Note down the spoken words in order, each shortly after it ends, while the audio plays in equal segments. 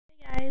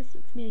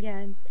it's me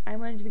again. I'm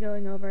going to be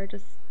going over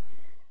just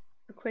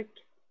a quick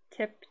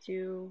tip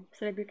to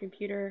set up your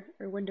computer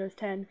or Windows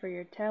 10 for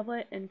your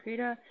tablet in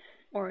Krita,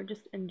 or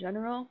just in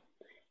general.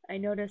 I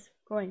noticed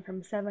going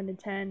from 7 to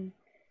 10,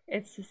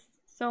 it's just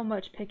so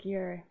much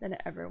pickier than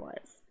it ever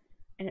was,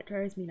 and it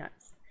drives me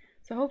nuts.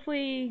 So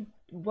hopefully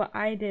what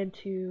I did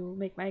to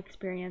make my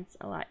experience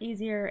a lot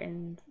easier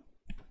and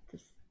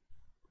just,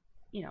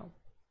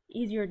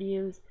 easier to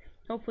use,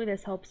 hopefully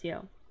this helps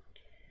you.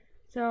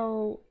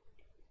 So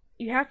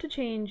you have to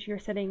change your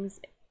settings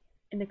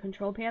in the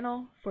control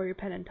panel for your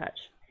pen and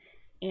touch.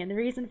 And the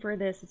reason for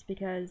this is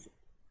because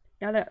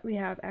now that we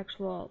have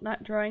actual,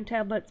 not drawing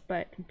tablets,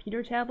 but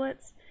computer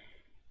tablets,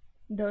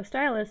 those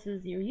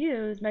styluses you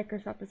use,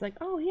 Microsoft is like,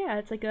 oh yeah,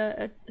 it's like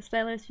a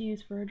stylus you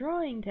use for a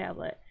drawing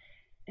tablet.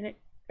 And it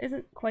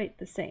isn't quite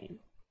the same.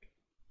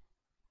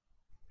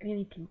 I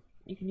mean,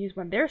 you can use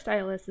one of their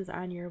styluses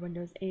on your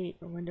Windows 8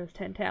 or Windows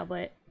 10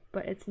 tablet,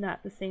 but it's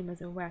not the same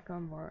as a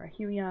Wacom or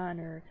a Huion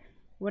or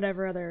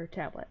whatever other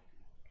tablet.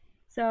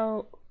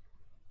 So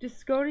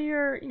just go to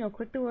your,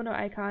 click the window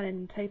icon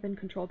and type in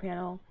control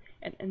panel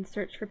and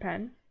search for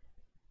pen,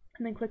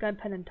 and then click on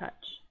pen and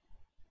touch.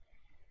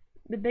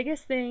 The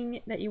biggest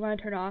thing that you want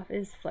to turn off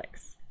is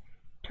flicks.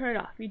 Turn it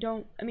off.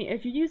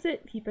 If you use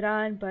it, keep it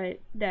on, but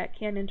that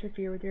can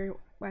interfere with your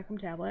Wacom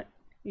tablet.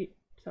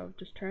 So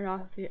just turn it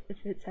off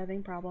if it's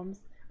having problems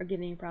or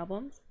giving you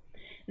problems.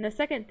 And the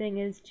second thing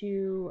is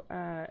to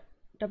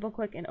double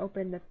click and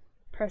open the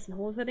press and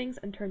hold settings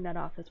and turn that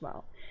off as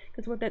well.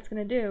 Because what that's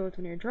going to do is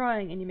when you're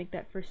drawing and you make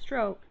that first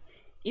stroke,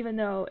 even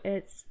though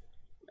it's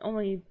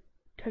only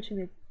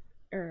touching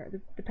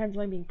the pen's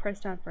only being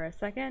pressed on for a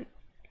second,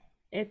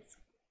 it's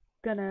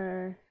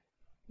gonna,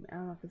 I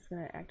don't know if it's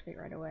gonna activate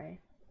right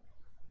away.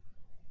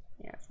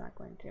 Yeah, it's not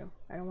going to.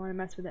 I don't want to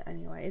mess with it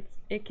anyway.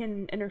 It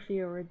can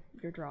interfere with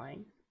your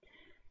drawing.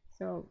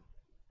 So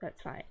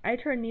that's fine. I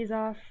turn these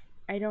off.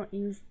 I don't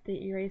use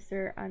the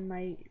eraser on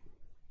my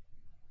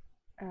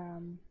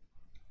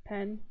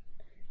pen.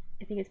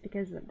 I think it's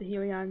because the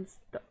Huion's,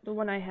 the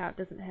one I have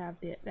doesn't have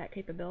that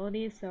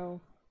capability, so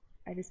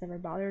I just never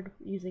bothered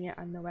using it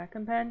on the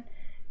Wacom pen,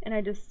 and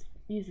I just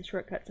use the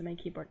shortcuts on my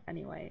keyboard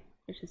anyway,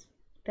 which is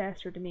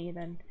faster to me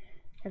than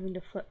having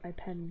to flip my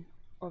pen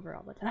over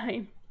all the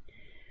time.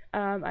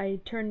 I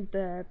turned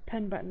the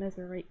pen button as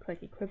a right click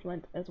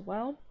equivalent as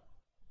well,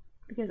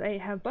 because I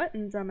have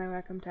buttons on my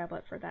Wacom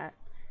tablet for that.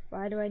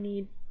 Why do I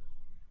need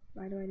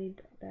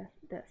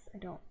this? I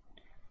don't.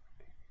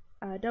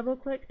 Double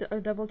click or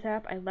double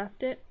tap, I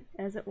left it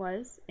as it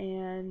was,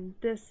 and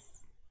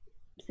this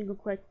single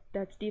click,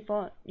 that's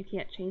default. You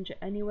can't change it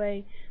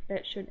anyway.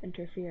 That shouldn't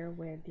interfere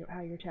with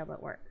how your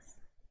tablet works.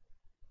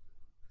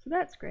 So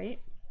that's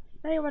great.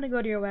 Now you want to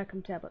go to your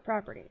Wacom tablet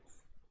properties.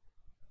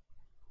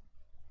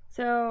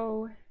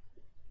 So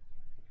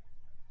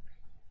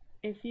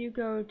if you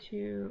go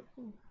to,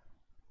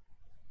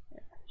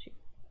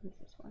 what's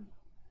this one?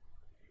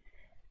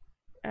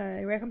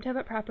 Wacom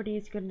tablet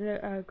properties, go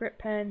to grip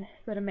pen,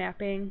 go to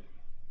mapping.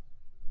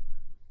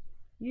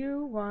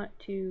 You want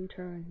to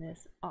turn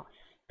this off.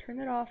 Turn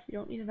it off. You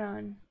don't need it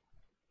on.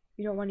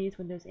 You don't want to use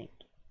Windows Ink.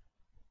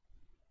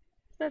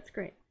 So that's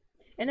great.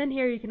 And then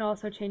here you can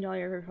also change all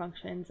your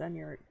functions on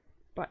your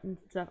buttons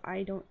and stuff.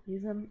 I don't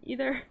use them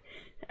either.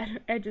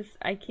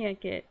 I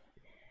can't get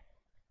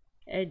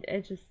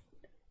it. Just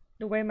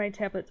the way my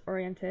tablet's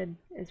oriented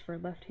is for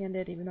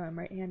left-handed, even though I'm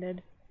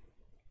right-handed,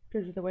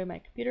 because of the way my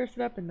computer's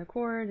set up and the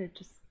cord.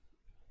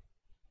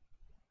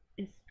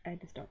 I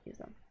just don't use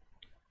them.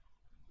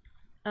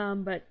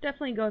 But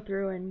definitely go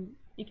through and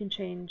you can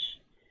change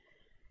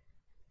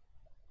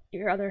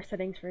your other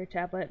settings for your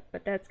tablet,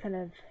 but that's kind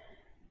of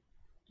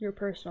your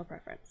personal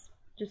preference.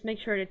 Just make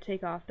sure to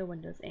take off the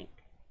Windows Ink.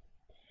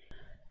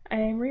 I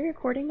am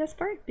re-recording this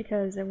part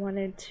because I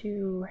wanted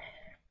to,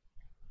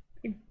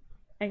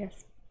 I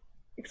guess,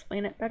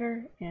 explain it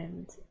better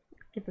and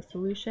give a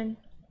solution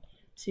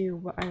to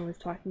what I was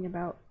talking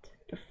about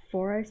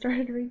before I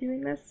started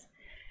redoing this.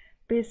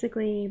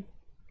 Basically,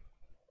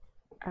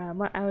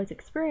 what I was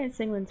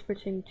experiencing when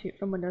switching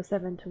from Windows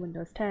 7 to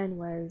Windows 10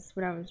 was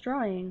when I was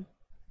drawing,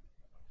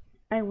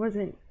 I was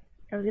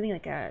getting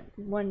like a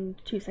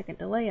 1-2 second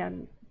delay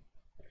on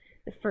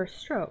the first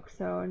stroke.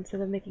 So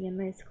instead of making a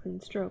nice clean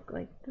stroke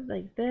like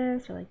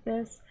this or like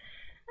this,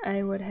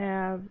 it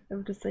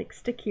would just like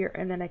stick here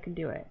and then I can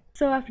do it.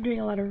 So after doing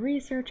a lot of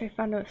research, I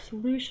found a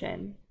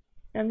solution.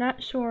 I'm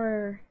not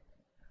sure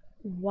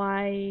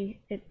why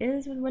it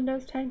is with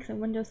Windows 10, because in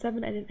Windows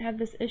 7 I didn't have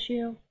this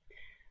issue,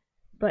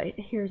 but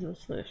here's the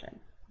solution.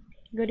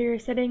 Go to your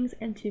settings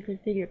and to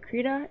configure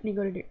Krita, and you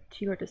go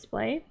to your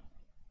display.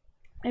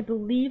 I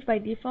believe by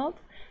default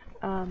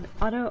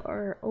auto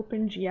or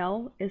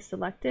OpenGL is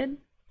selected,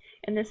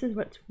 and this is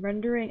what's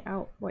rendering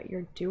out what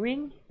you're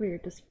doing,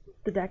 where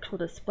the actual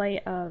display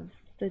of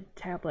the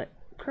tablet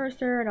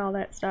cursor and all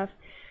that stuff.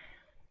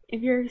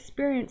 If you're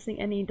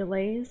experiencing any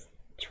delays,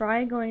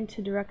 try going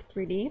to Direct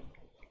 3D.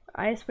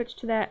 I switched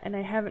to that and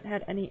I haven't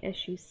had any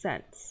issues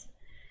since.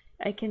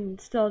 I can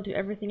still do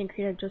everything in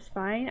Krita just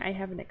fine. I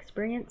haven't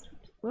experienced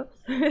whoops,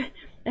 I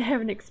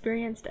haven't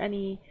experienced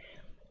any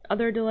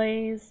other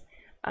delays.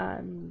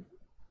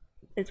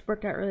 It's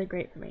worked out really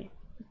great for me.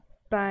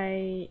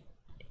 By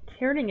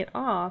turning it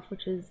off,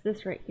 which is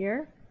this right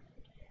here,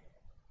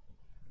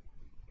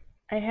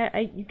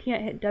 you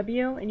can't hit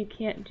W and you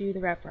can't do the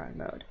wraparound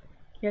mode.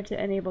 You have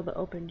to enable the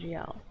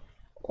OpenGL,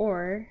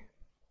 or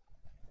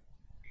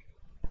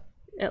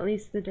at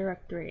least the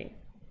Direct 3,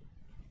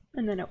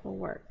 and then it will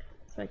work.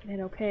 So I can hit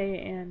OK,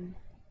 and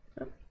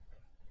oh,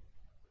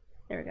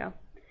 there we go.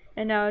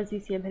 And now as you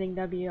see I'm hitting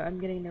W,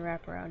 I'm getting the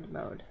wraparound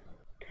mode.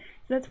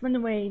 So that's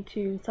one way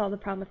to solve the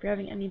problem if you're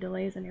having any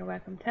delays on your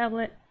Wacom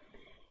tablet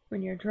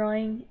when you're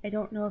drawing. I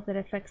don't know if that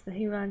affects the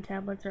Huron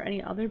tablets or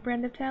any other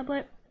brand of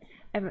tablet.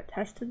 I haven't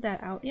tested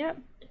that out yet,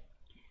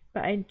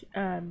 but I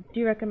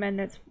do recommend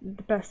that's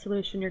the best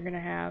solution you're going to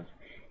have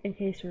in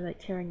case you're like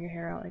tearing your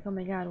hair out, like, oh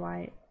my god,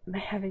 why am I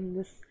having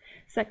this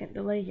second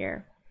delay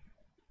here?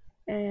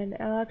 And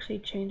I'll actually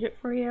change it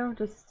for you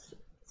just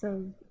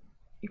so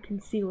you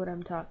can see what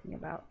I'm talking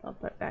about. I'll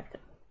put back to,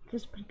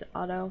 just put it to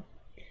auto.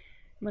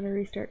 I'm going to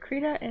restart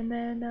Krita and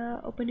then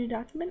open new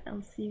document.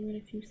 I'll see you in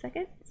a few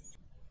seconds.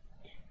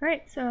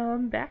 Alright, so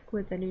I'm back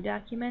with a new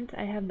document.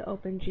 I have the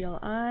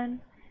OpenGL on.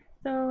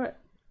 So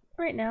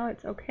right now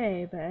it's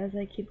okay, but as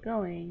I keep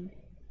going,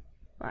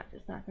 well, it's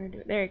just not going to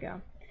do it. There you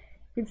go.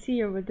 You can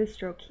see with this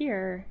stroke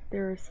here,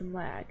 there was some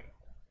lag.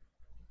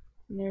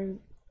 And there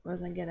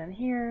wasn't getting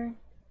here,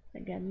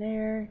 again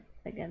there,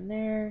 again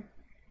there.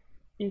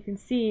 You can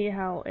see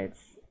how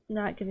it's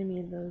not giving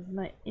me those,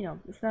 you know,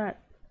 it's not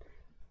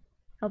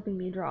helping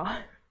me draw.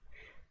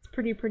 It's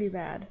pretty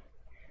bad.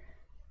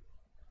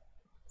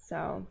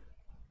 So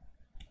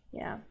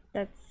yeah,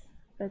 that's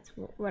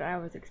what I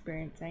was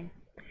experiencing.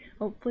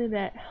 Hopefully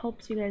that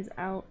helps you guys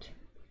out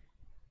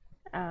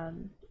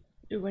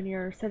when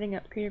you're setting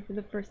up Krita for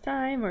the first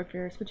time, or if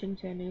you're switching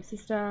to a new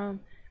system,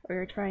 or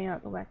you're trying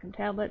out the Wacom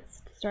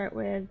tablets to start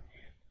with,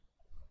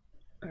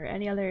 or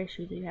any other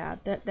issues you have.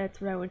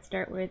 That's what I would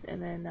start with.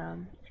 And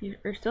then if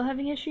you're still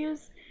having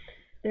issues,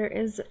 there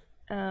is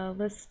a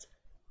list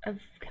of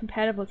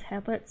compatible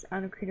tablets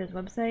on Krita's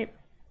website.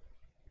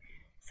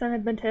 Some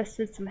have been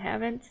tested, some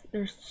haven't.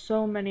 There's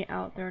so many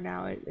out there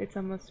now, it's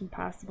almost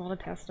impossible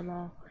to test them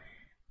all.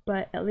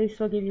 But at least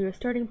we'll give you a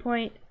starting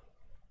point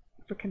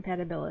for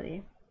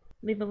compatibility.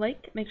 Leave a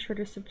like, make sure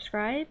to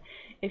subscribe.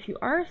 If you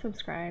are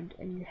subscribed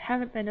and you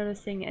haven't been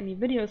noticing any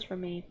videos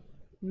from me,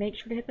 make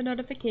sure to hit the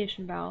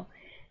notification bell,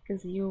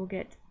 because you will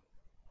get,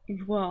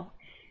 well,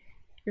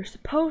 you're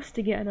supposed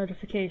to get a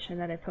notification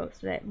that I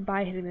posted it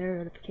by hitting the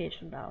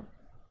notification bell.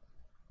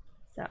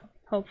 So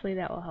hopefully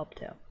that will help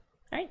too.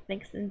 Alright,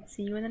 thanks, and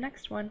see you in the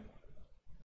next one.